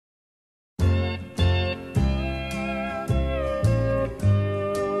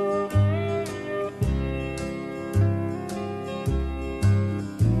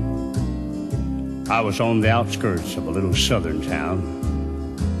I was on the outskirts of a little southern town,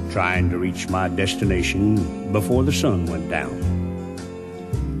 trying to reach my destination before the sun went down.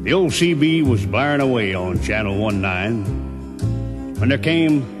 The old CB was blaring away on Channel 19 when there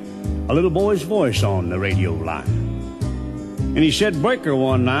came a little boy's voice on the radio line. And he said, "Breaker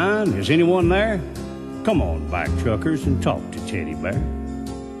 19, is anyone there? Come on back, truckers, and talk to Teddy Bear."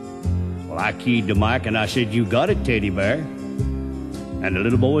 Well, I keyed the mic and I said, "You got it, Teddy Bear." And the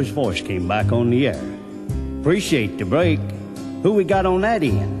little boy's voice came back on the air. "Appreciate the break. Who we got on that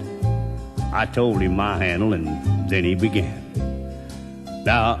end?" I told him my handle, and then he began.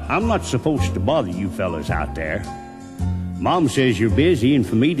 "Now, I'm not supposed to bother you fellas out there. Mom says you're busy and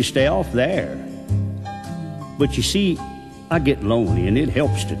for me to stay off the air. But you see, I get lonely and it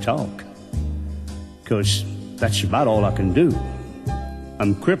helps to talk, 'cause that's about all I can do.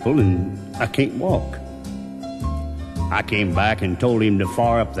 I'm crippled and I can't walk." I came back and told him to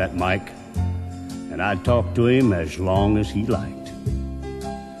fire up that mic, and I'd talk to him as long as he liked.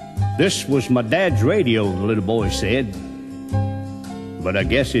 "This was my dad's radio," the little boy said, "but I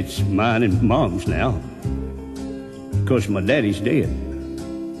guess it's mine and Mom's now, 'cause my daddy's dead.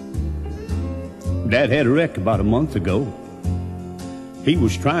 Dad had a wreck about a month ago. He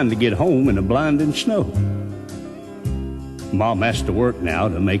was trying to get home in the blinding snow. Mom has to work now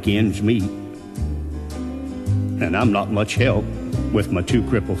to make ends meet, and I'm not much help with my 2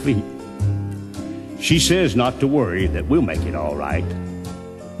 crippled feet. She says not to worry, that we'll make it all right,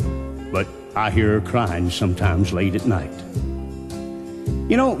 but I hear her crying sometimes late at night.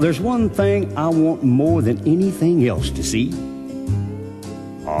 You know, there's one thing I want more than anything else to see.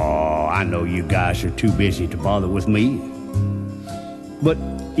 Oh, I know you guys are too busy to bother with me, but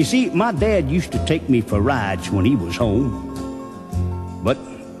you see, my dad used to take me for rides when he was home. But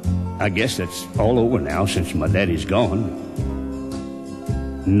I guess that's all over now since my daddy's gone.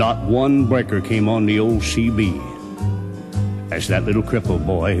 Not one breaker came on the old CB as that little crippled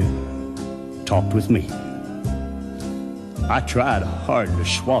boy talked with me. I tried hard to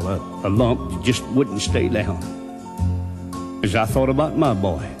swallow a lump that just wouldn't stay down as I thought about my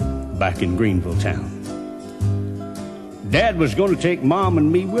boy back in Greenville town. Dad was going to take Mom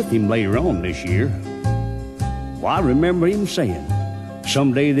and me with him later on this year. Well, I remember him saying,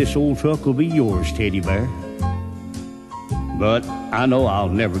 "Someday this old truck will be yours, Teddy Bear." But I know I'll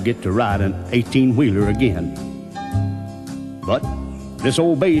never get to ride an 18-wheeler again. But this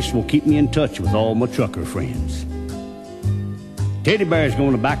old base will keep me in touch with all my trucker friends. Teddy Bear's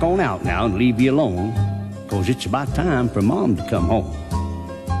going to back on out now and leave you alone, 'cause it's about time for Mom to come home.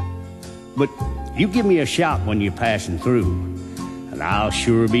 But you give me a shout when you're passing through, and I'll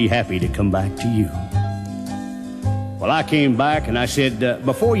sure be happy to come back to you. Well, I came back and I said,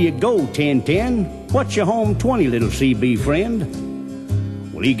 "Before you go, 1010, what's your home 20, little CB friend?"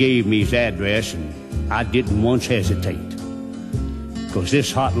 Well, he gave me his address, and I didn't once hesitate, 'cause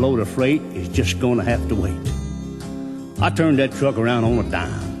this hot load of freight is just going to have to wait. I turned that truck around on a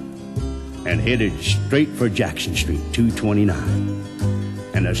dime and headed straight for Jackson Street, 229.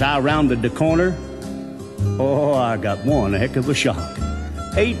 And as I rounded the corner, oh, I got one heck of a shock.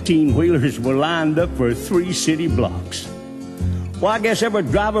 18-wheelers were lined up for 3 city blocks. Well, I guess every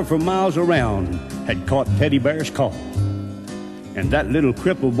driver for miles around had caught Teddy Bear's call. And that little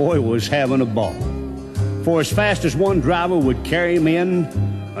crippled boy was having a ball. For as fast as one driver would carry him in,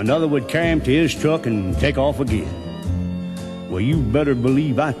 another would carry him to his truck and take off again. Well, you better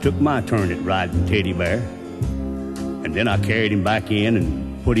believe I took my turn at riding Teddy Bear. And then I carried him back in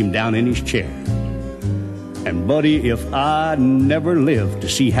and put him down in his chair. And buddy, if I never live to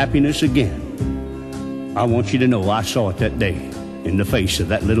see happiness again, I want you to know I saw it that day in the face of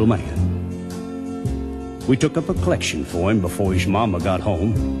that little man. We took up a collection for him before his mama got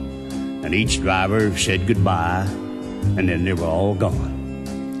home, and each driver said goodbye, and then they were all gone.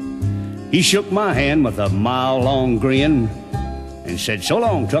 He shook my hand with a mile-long grin and said, "So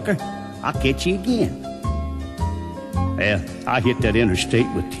long, trucker, I'll catch you again." Well, I hit that interstate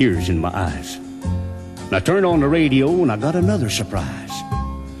with tears in my eyes. And I turned on the radio and I got another surprise.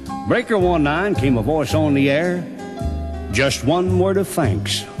 Breaker 19 came a voice on the air. Just one word of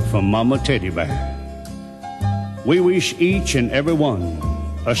thanks from Mama Teddy Bear. We wish each and every one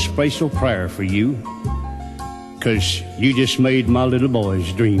a special prayer for you, 'cause you just made my little boy's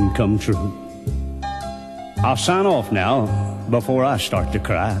dream come true. I'll sign off now before I start to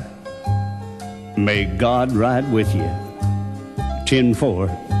cry. May God ride with you. 10-4.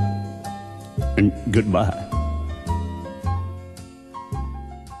 And goodbye.